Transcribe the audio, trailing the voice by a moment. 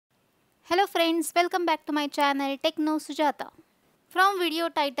Hello friends, welcome back to my channel Techno Sujata. From video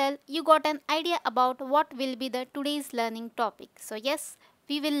title, you got an idea about what will be the today's learning topic. So yes,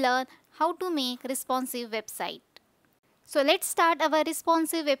 we will learn how to make responsive website. So let's start our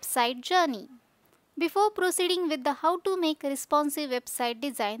responsive website journey. Before proceeding with the how to make responsive website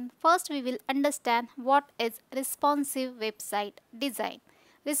design, first we will understand what is responsive website design.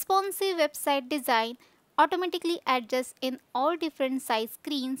 Responsive website design automatically adjusts in all different size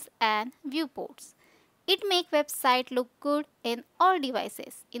screens and viewports. It makes website look good in all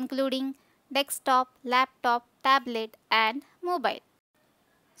devices, including desktop, laptop, tablet and mobile.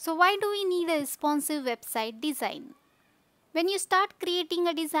 So why do we need a responsive website design? When you start creating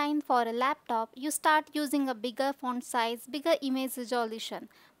a design for a laptop, you start using a bigger font size, bigger image resolution.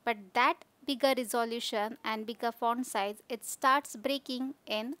 But that bigger resolution and bigger font size, it starts breaking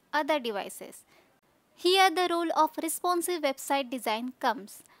in other devices. Here the role of responsive website design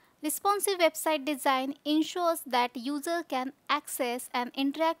comes. Responsive website design ensures that user can access and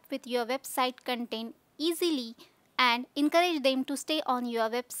interact with your website content easily and encourage them to stay on your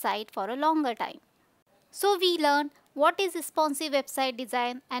website for a longer time. So we learn what is responsive website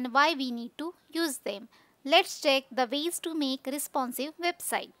design and why we need to use them. Let's check the ways to make responsive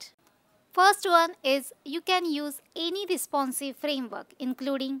website. First one is you can use any responsive framework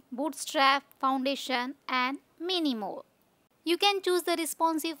including Bootstrap, Foundation and many more. You can choose the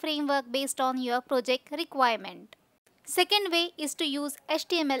responsive framework based on your project requirement. Second way is to use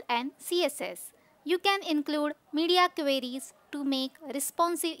HTML and CSS. You can include media queries to make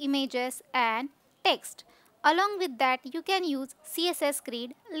responsive images and text. Along with that, you can use CSS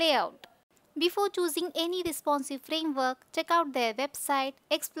grid layout. Before choosing any responsive framework, check out their website,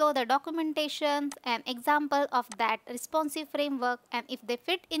 explore the documentation and example of that responsive framework, and if they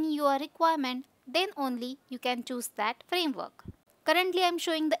fit in your requirement, then only you can choose that framework. Currently I am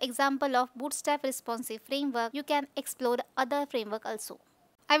showing the example of Bootstrap responsive framework. You can explore the other framework also.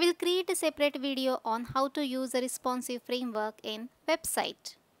 I will create a separate video on how to use a responsive framework in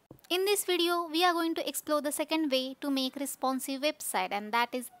website. In this video, we are going to explore the second way to make responsive website, and that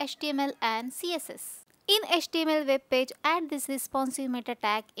is HTML and CSS. In HTML web page, add this responsive meta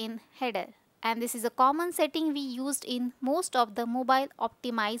tag in header, and this is a common setting we used in most of the mobile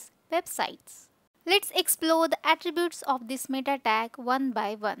optimized websites. Let's explore the attributes of this meta tag one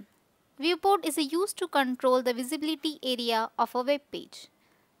by one. Viewport is used to control the visibility area of a web page.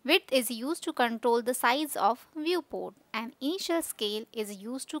 Width is used to control the size of viewport, and initial scale is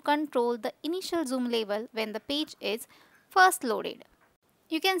used to control the initial zoom level when the page is first loaded.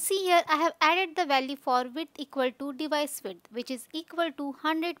 You can see here I have added the value for width equal to device width, which is equal to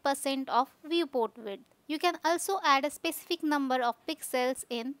 100% of viewport width. You can also add a specific number of pixels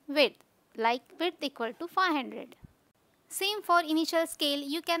in width, like width equal to 500. Same for initial scale,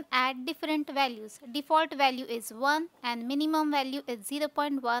 you can add different values. Default value is 1 and minimum value is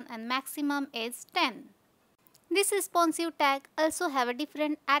 0.1 and maximum is 10. This responsive tag also have a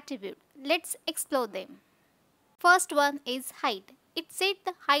different attribute. Let's explore them. First one is height. It sets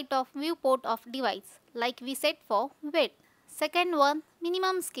the height of viewport of device like we set for width. Second one,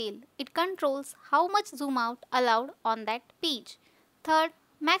 minimum scale. It controls how much zoom out allowed on that page. Third,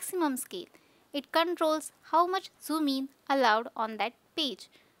 maximum scale. It controls how much zoom in allowed on that page.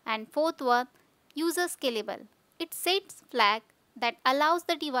 And fourth one, user scalable. It sets flag that allows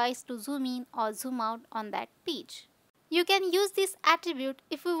the device to zoom in or zoom out on that page. You can use this attribute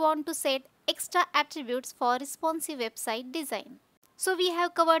if you want to set extra attributes for responsive website design. So we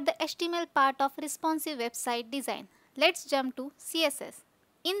have covered the HTML part of responsive website design. Let's jump to CSS.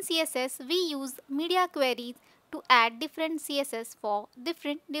 In CSS, we use media queries to add different CSS for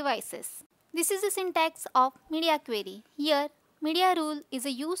different devices. This is the syntax of media query. Here, media rule is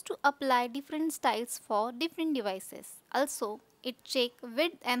used to apply different styles for different devices. Also, it checks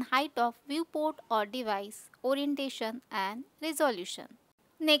width and height of viewport or device, orientation and resolution.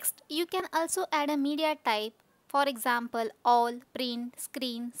 Next, you can also add a media type, for example, all, print,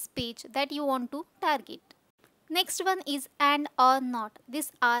 screen, speech that you want to target. Next one is and or not.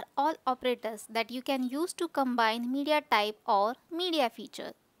 These are all operators that you can use to combine media type or media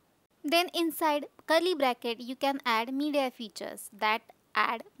feature. Then inside curly bracket you can add media features that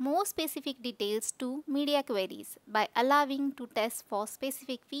add more specific details to media queries by allowing to test for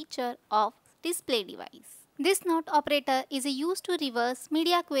specific feature of display device. This not operator is used to reverse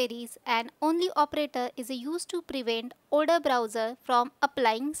media queries, and only operator is used to prevent older browser from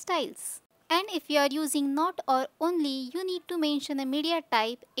applying styles. And if you are using not or only, you need to mention a media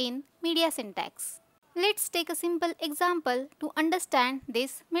type in media syntax. Let's take a simple example to understand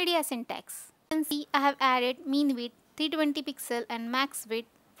this media syntax. You can see I have added mean width 320 pixel and max width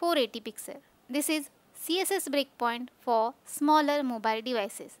 480 pixel. This is CSS breakpoint for smaller mobile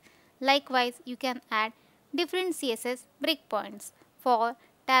devices. Likewise, you can add different CSS breakpoints for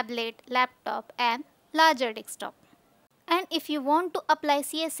tablet, laptop and larger desktop. And if you want to apply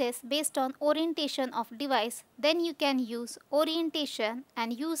CSS based on orientation of device, then you can use orientation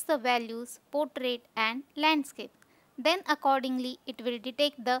and use the values portrait and landscape. Then accordingly it will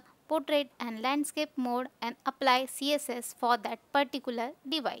detect the portrait and landscape mode and apply CSS for that particular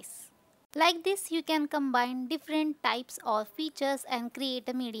device. Like this, you can combine different types of features and create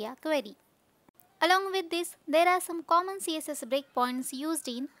a media query. Along with this, there are some common CSS breakpoints used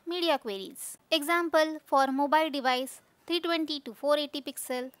in media queries. Example for mobile device 320 to 480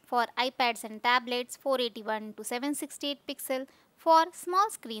 pixel, for iPads and tablets 481 to 768 pixel, for small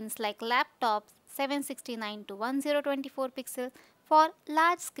screens like laptops 769 to 1024 pixel, for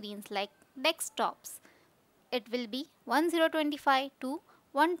large screens like desktops it will be 1025 to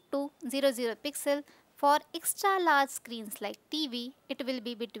 1200 pixel. For extra large screens like TV, it will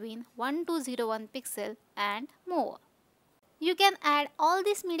be between 1201 pixel and more. You can add all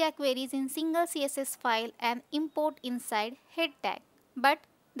these media queries in single CSS file and import inside head tag. But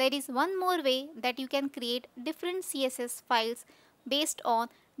there is one more way that you can create different CSS files based on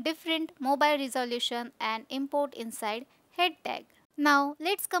different mobile resolution and import inside head tag. Now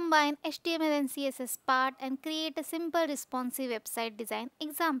let's combine HTML and CSS part and create a simple responsive website design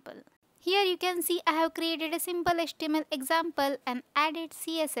example. Here you can see I have created a simple HTML example and added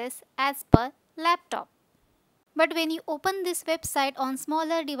CSS as per laptop. But when you open this website on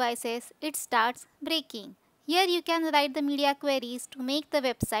smaller devices, it starts breaking. Here you can write the media queries to make the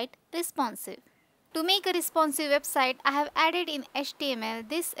website responsive. To make a responsive website, I have added in HTML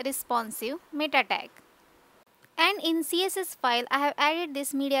this responsive meta tag. And in CSS file, I have added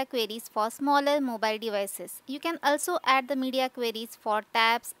this media queries for smaller mobile devices. You can also add the media queries for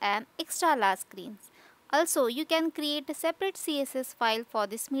tabs and extra large screens. Also, you can create a separate CSS file for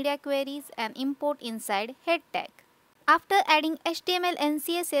this media queries and import inside head tag. After adding HTML and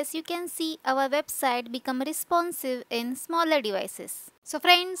CSS, you can see our website become responsive in smaller devices. So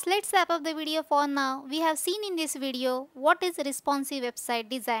friends, let's wrap up the video for now. We have seen in this video what is responsive website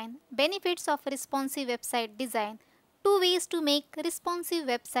design, benefits of responsive website design, 2 ways to make responsive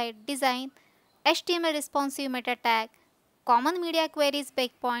website design, HTML responsive meta tag, common media queries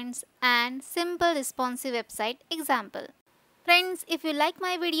breakpoints and simple responsive website example. Friends, if you like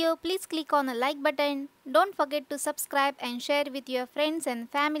my video, please click on the like button. Don't forget to subscribe and share with your friends and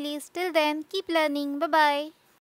families. Till then, keep learning. Bye-bye.